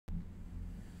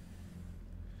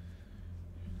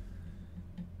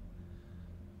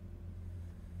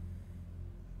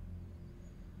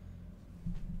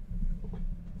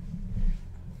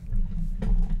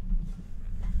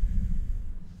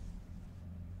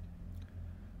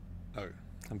Oh,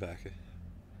 I'm back.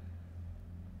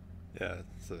 Yeah,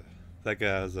 so that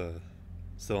guy's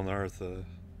still on Earth.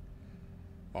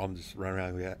 I'm just running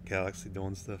around the galaxy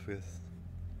doing stuff with,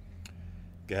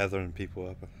 gathering people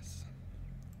up.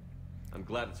 I'm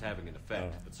glad it's having an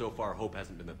effect, but so far hope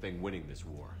hasn't been the thing winning this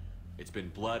war. It's been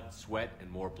blood, sweat, and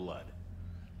more blood.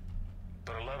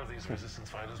 But a lot of these resistance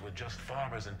fighters were just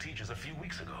farmers and teachers a few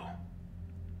weeks ago.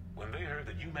 When they heard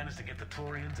that you managed to get the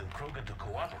Turians and Krogan to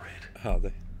cooperate,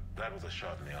 that was a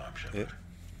shot in the arm, Shepard.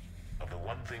 Yeah. Of the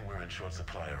one thing we're in short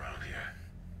supply around here,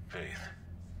 faith.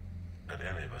 That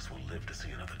any of us will live to see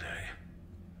another day.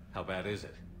 How bad is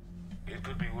it? It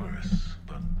could be worse,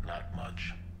 but not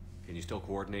much. Can you still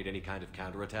coordinate any kind of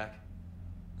counterattack?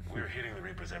 We're hitting the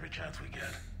Reapers every chance we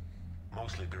get.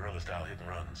 Mostly guerrilla-style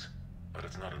hit-and-runs, but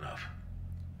it's not enough.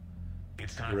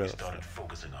 It's time we started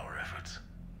focusing our efforts.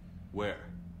 Where?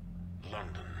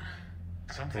 London.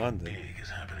 Something big is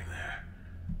happening there.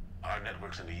 Our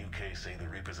networks in the UK say the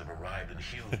Reapers have arrived in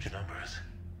huge numbers.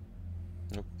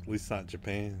 Nope, at least not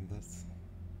Japan. That's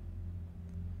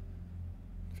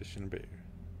fishing a bear.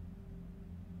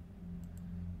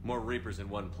 More Reapers in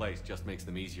one place just makes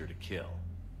them easier to kill.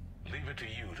 Leave it to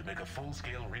you to make a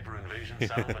full-scale Reaper invasion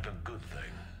sound like a good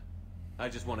thing. I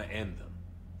just want to end them.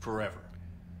 Forever.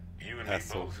 You and me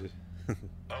both.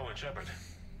 Oh, and Shepard.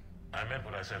 I meant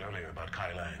what I said earlier about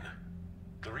Kai Lang.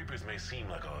 The Reapers may seem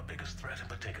like our biggest threat,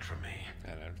 but take it from me.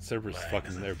 I know. Cerberus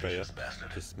fucking everybody up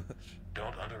just much.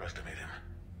 Don't underestimate him.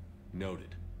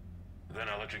 Noted. Then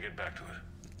I'll let you get back to it.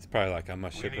 It's probably like on my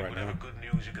ship right now. Whatever good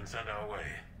news you can send our way.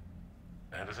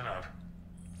 That is enough.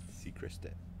 Secret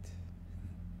stat.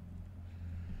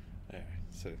 Alright,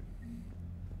 so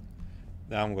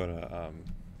now I'm gonna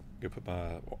go put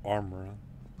my armor on.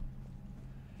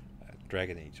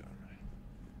 Dragon Age armor.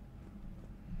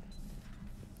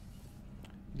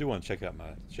 I do want to check out my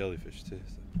jellyfish too.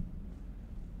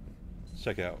 So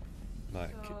check out my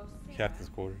captain's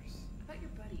quarters. About your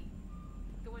buddy,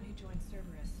 the one who joined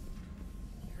Cerberus.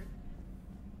 You heard?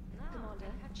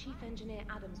 Commander, Chief Engineer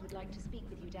Adams would like to speak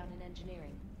with you down in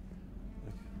engineering.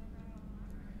 Okay.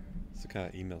 So kind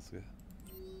of emails go.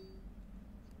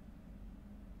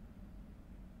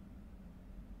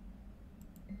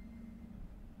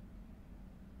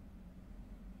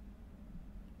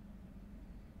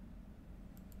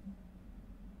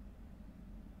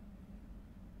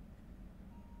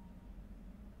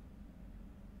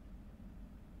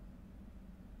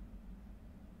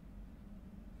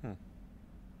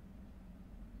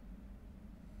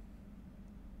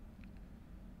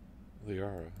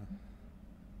 Liara.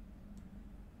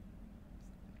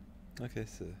 Okay,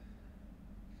 so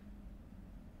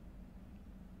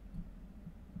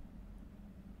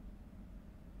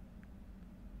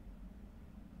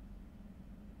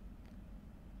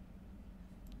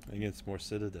against more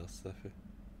Citadel stuff here.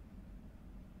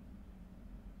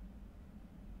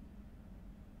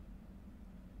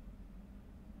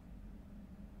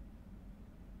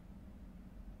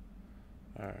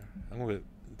 Alright, I'm gonna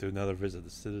do another visit to the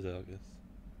Citadel, I guess.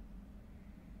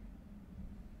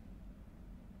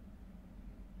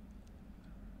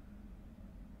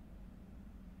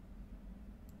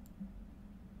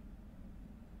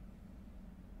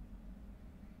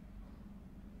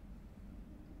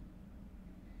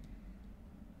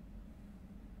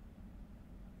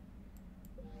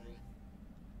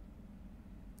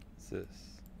 What's this?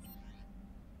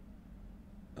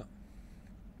 Oh.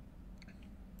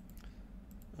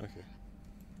 Okay.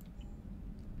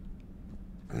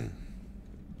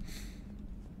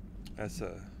 That's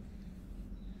I'm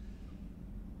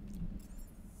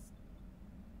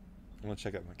gonna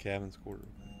check out my cabin's quarter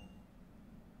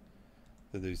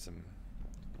to do some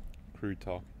crew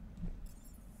talk.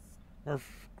 Or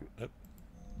if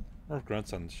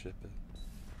Grunt's on the ship. I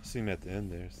see him at the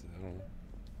end there, so I don't know.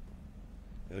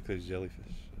 They look like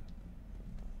jellyfish.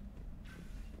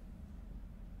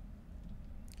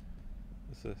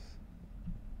 What's this?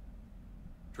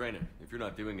 Trainer, if you're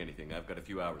not doing anything, I've got a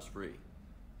few hours free.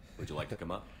 Would you like to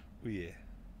come up? Oh yeah.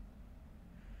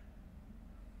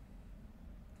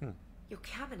 Your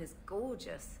cabin is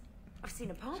gorgeous. I've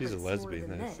seen apartments She's a lesbian,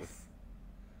 smaller than this.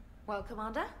 Well,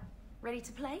 Commander, ready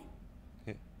to play?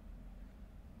 Yeah.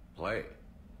 Play?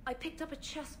 I picked up a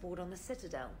chessboard on the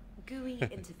Citadel. GUI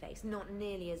interface, not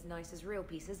nearly as nice as real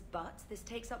pieces, but this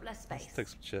takes up less space. Let's take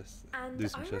some chess. And do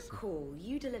some I chess. recall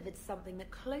you delivered something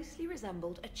that closely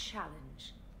resembled a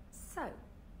challenge. So,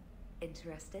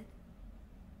 interested?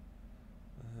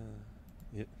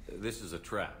 Yep. This is a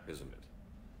trap, isn't it?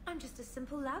 I'm just a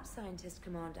simple lab scientist,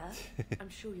 Commander. I'm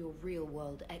sure your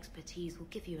real-world expertise will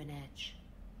give you an edge.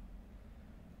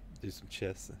 Do some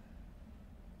chess.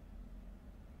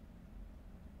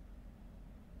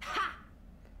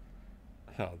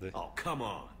 Oh, come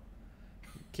on.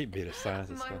 Keep being a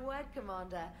scientist. My word,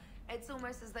 Commander. It's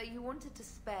almost as though you wanted to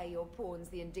spare your pawns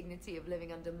the indignity of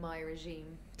living under my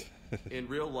regime. In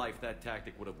real life, that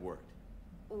tactic would have worked.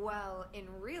 Well, in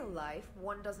real life,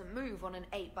 one doesn't move on an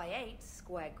 8x8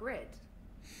 square grid.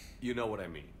 You know what I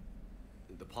mean.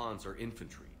 The pawns are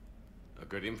infantry. A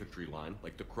good infantry line,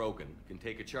 like the Krogan, can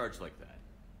take a charge like that.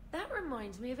 That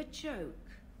reminds me of a joke.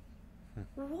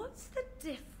 What's the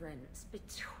difference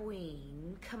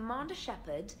between Commander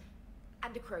Shepard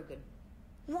and a Krogan?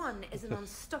 One is an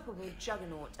unstoppable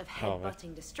juggernaut of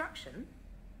head-butting destruction.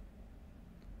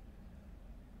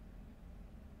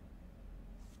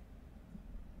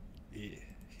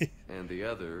 Yeah. And the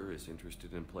other is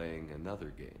interested in playing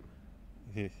another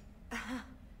game.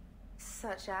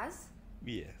 Such as?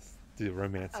 Yes. Do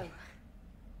romance. Oh.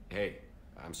 Hey,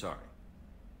 I'm sorry.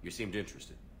 You seemed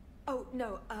interested. Oh,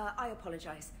 no, I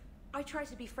apologize. I try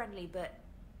to be friendly, but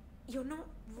you're not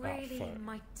really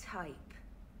my type.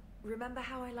 Remember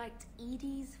how I liked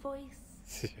Edie's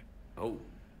voice? Oh.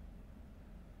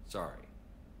 Sorry.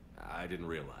 I didn't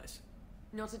realize.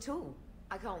 Not at all.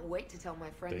 I can't wait to tell my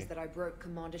friends that I broke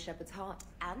Commander Shepard's heart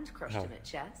and crushed him at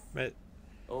chess. Mate.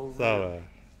 Oh, So,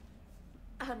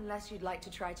 unless you'd like to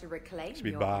try to reclaim should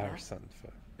be your bi honor. or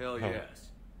something. Hell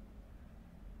yes.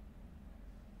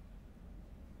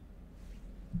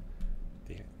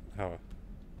 Damn. How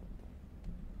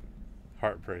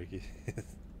heartbreaking.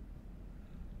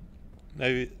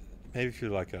 Maybe if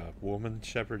you're like a woman,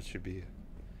 Shepard should be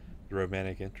the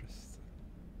romantic interest.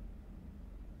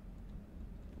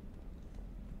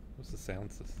 What's the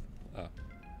sound system? Oh.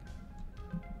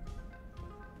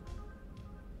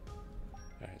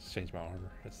 Alright, let's change my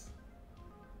armor.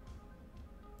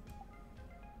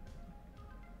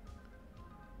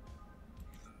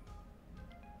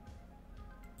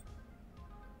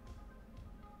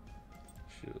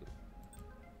 Shoot.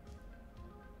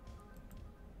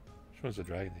 Which one's the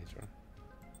Dragon Age one?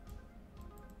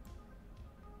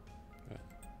 Oh.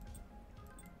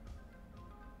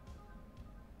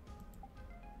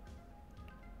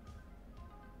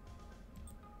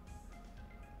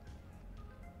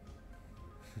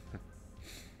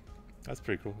 That's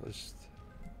pretty cool.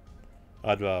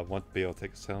 I'd want to be able to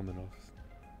take his helmet off.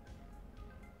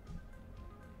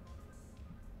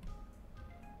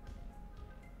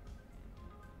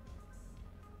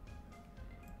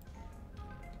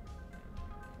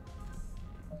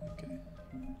 Okay.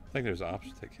 I think there's an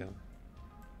option to take him.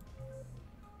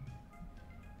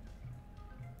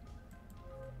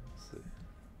 Let's see.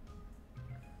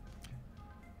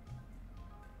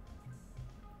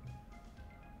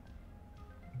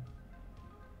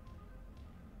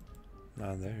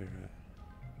 Not there.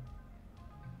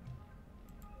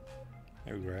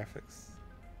 No graphics.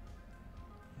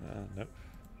 Nope.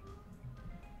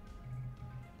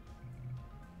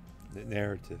 The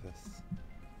narrative is.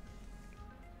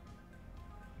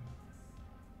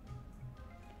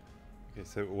 Okay,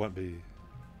 so it won't be.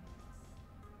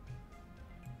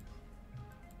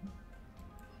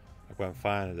 Like when I'm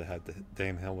finding it, I had the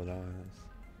damn helmet on.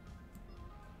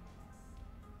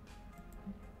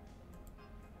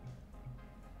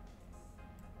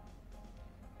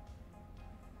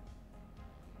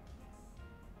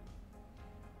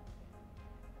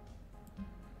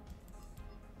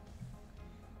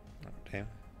 Damn.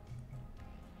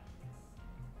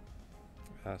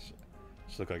 Gosh,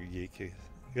 just look like a geek. I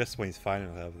guess when he's fighting,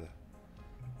 he'll have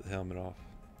the helmet off.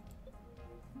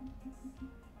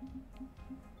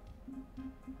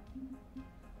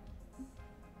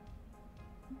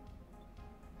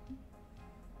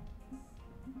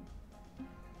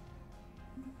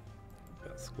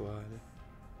 Got squad.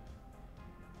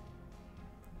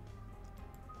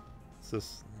 So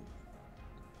this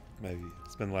maybe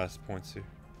spend the last points here.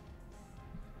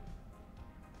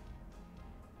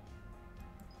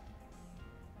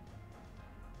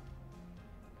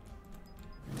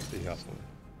 See how far.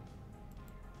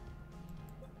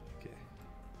 Okay.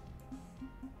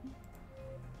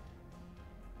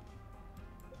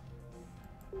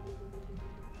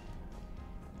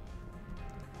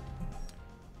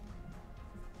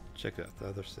 Check out the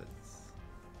other sets.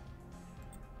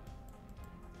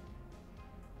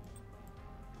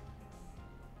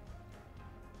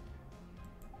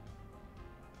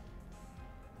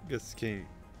 Guess can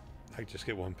I just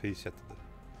get one piece? You have to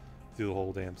do the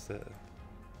whole damn set.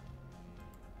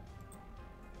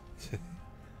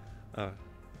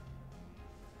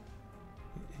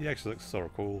 He actually looks sort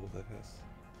of cool with this.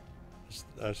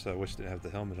 I just wish he didn't have the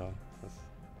helmet on.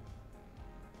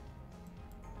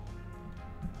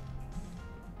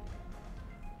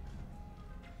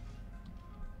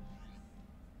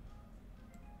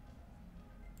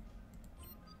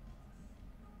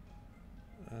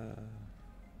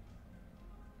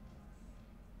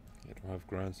 Murph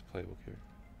Grunts, playable character.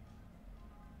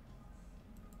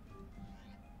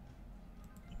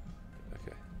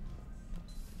 Okay.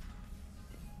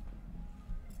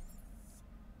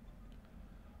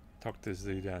 Talk to this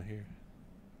dude down here.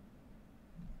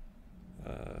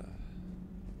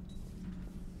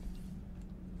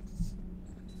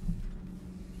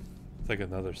 It's like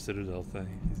another Citadel thing.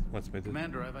 He wants me to...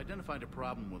 Commander, I've identified a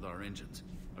problem with our engines.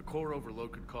 A core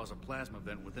overload could cause a plasma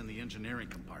vent within the engineering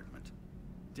compartment.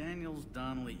 Daniels,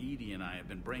 Donnelly, Edie, and I have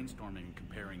been brainstorming and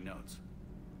comparing notes.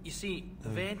 You see, the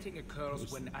venting occurs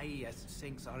when IES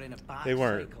sinks are in a batch They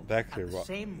weren't cycle. back here At the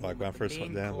same like when I moment, first the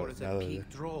went main down, core but is now at they're peak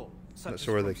draw, such not as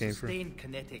sure where they from came from. sustained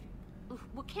kinetic.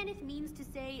 What Kenneth means to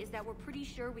say is that we're pretty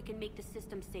sure we can make the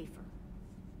system safer.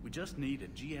 We just need a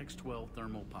GX-12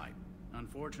 thermal pipe.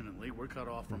 Unfortunately, we're cut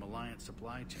off from Alliance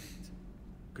supply chains.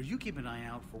 Could you keep an eye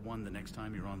out for one the next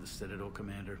time you're on the Citadel,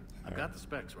 Commander? I've got the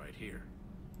specs right here.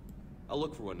 I'll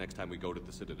look for one next time we go to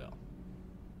the Citadel.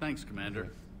 Thanks,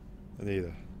 Commander. I need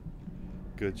a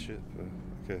good ship.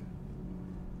 Okay.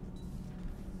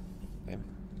 Damn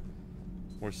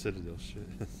it. More Citadel shit.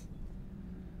 Let's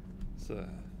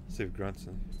see if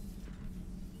Grunson.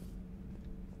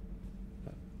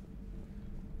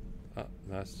 Oh,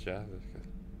 nice job. Okay.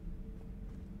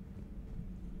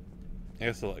 I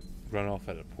guess I'll like run off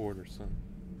at a port or something.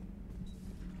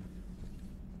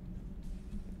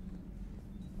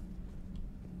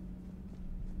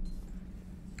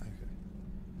 Okay.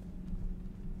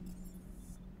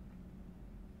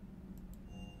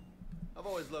 I've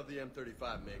always loved the M35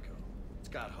 Mako. It's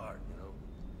got heart, you know.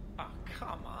 Oh,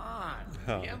 come on.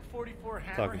 Oh, The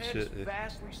M44 talking Hammerhead shit, is yeah.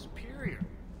 vastly superior.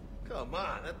 Come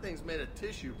on, that thing's made of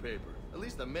tissue paper. At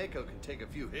least the Mako can take a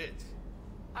few hits.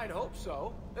 I'd hope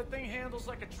so. That thing handles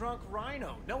like a drunk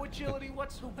rhino. No agility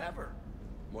whatsoever.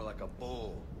 More like a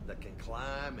bull that can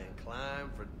climb and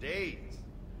climb for days.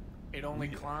 It only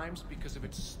climbs because of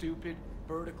its stupid,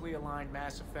 vertically aligned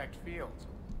Mass Effect fields.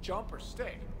 Jump or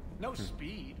stick. No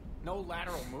speed. No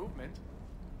lateral movement.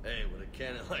 Hey, with a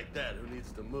cannon like that, who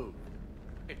needs to move?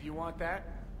 If you want that,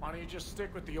 why don't you just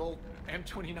stick with the old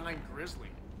M29 Grizzly?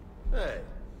 Hey,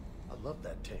 I love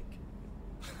that tank.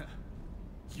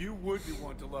 You would be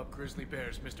one to love grizzly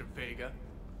bears, Mr. Vega.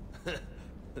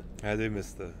 I do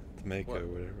miss the Mako What? or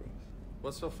whatever it was.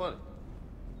 What's so funny?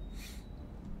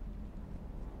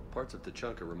 Parts of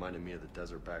Tachanka reminded me of the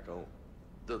desert back home.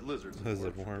 The lizards and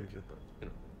Lizard worms, worms, but, you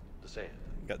know, the sand.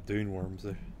 Got dune worms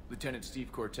there. Lieutenant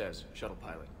Steve Cortez, shuttle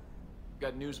pilot.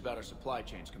 Got news about our supply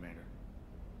chains, Commander.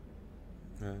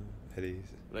 Eddie.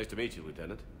 Nice to meet you,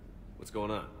 Lieutenant. What's going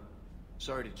on?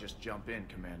 Sorry to just jump in,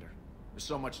 Commander. There's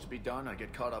so much to be done, I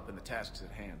get caught up in the tasks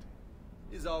at hand.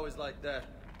 He's always like that.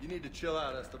 You need to chill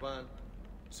out, Esteban.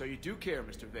 So you do care,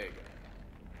 Mr. Vega?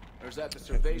 Or is that the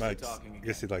Cerveza Mike's, talking I again?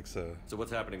 guess he likes So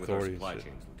what's happening with our authority supply shit.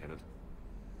 chains, Lieutenant?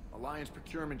 Alliance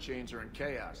procurement chains are in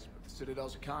chaos, but the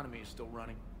Citadel's economy is still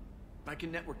running. I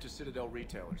can network to Citadel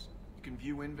retailers. You can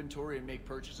view inventory and make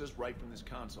purchases right from this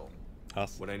console.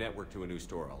 Awesome. When I network to a new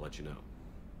store, I'll let you know.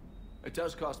 It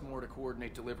does cost more to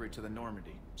coordinate delivery to the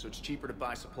Normandy, so it's cheaper to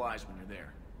buy supplies when you're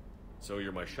there. So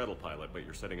you're my shuttle pilot, but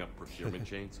you're setting up procurement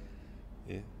chains?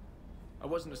 Yeah. I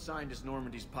wasn't assigned as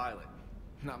Normandy's pilot.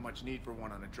 Not much need for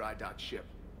one on a dry dock ship.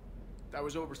 I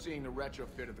was overseeing the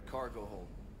retrofit of the cargo hold.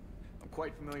 I'm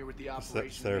quite familiar with the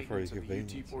operation there and for your maintenance of the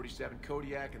convenience. UT-47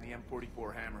 Kodiak and the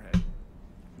M44 Hammerhead. In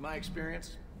my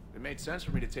experience, it made sense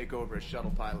for me to take over as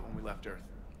shuttle pilot when we left Earth.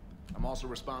 I'm also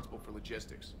responsible for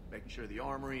logistics, making sure the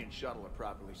armory and shuttle are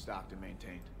properly stocked and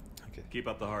maintained. Okay. Keep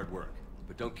up the hard work,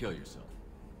 but don't kill yourself.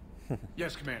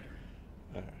 Yes, Commander.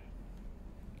 All right.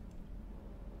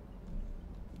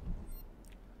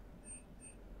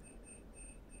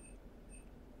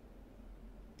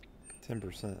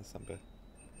 %, that's not bad.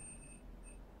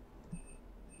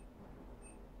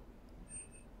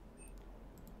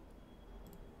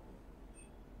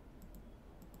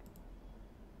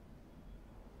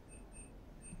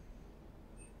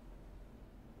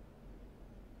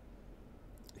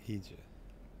 Heja.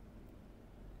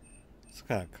 It's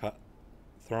kind of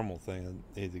thermal thing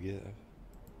I need to get.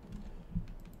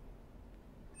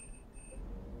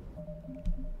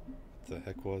 What the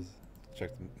heck was?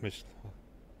 Check the mission log.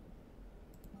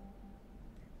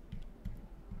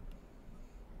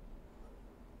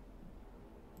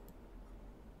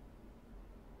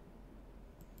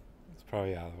 It's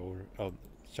probably out of order. Oh,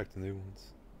 check the new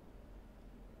ones.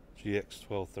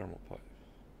 GX-12 thermal pipe.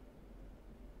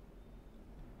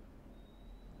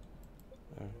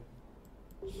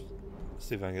 Let's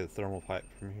see if I can get a thermal pipe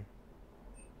from here.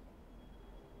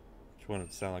 Which one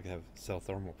would sound like I have sell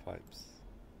thermal pipes?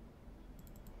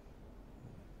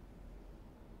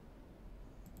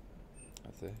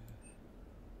 anything.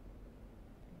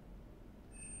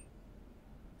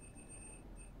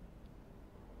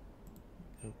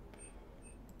 Nope.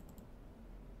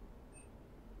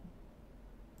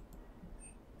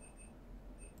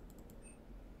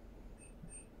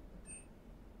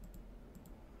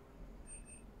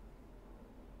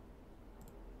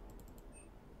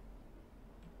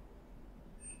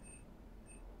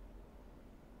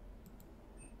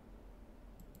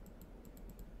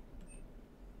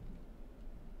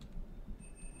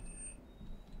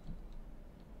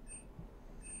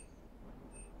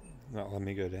 Not let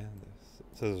me go down this.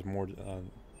 It says there's more.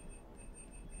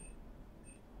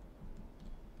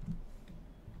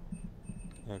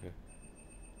 Okay.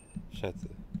 Just have to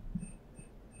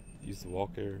use the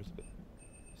walk arrows, but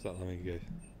it's not letting me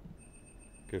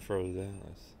go further down.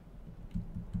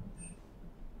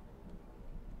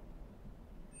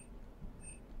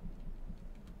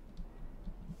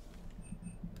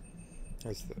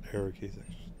 That's the arrow key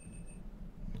section.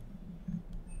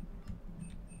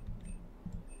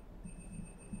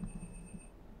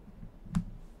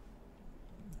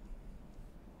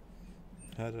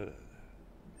 How did it?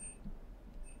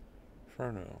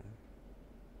 Inferno.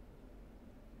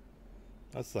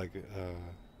 That's like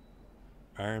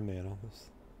Iron Man almost.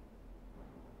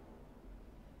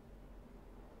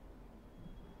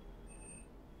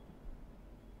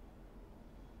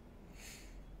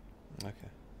 Okay.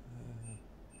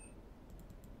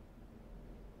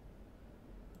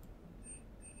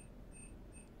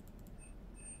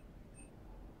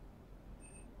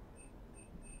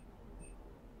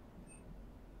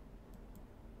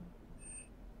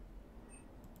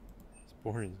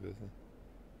 Boring's business.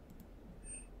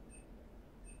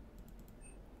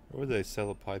 Where would they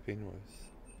sell a pipe anyways?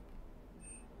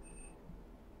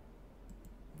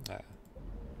 Ah.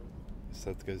 Just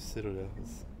have to go to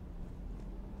Citadels.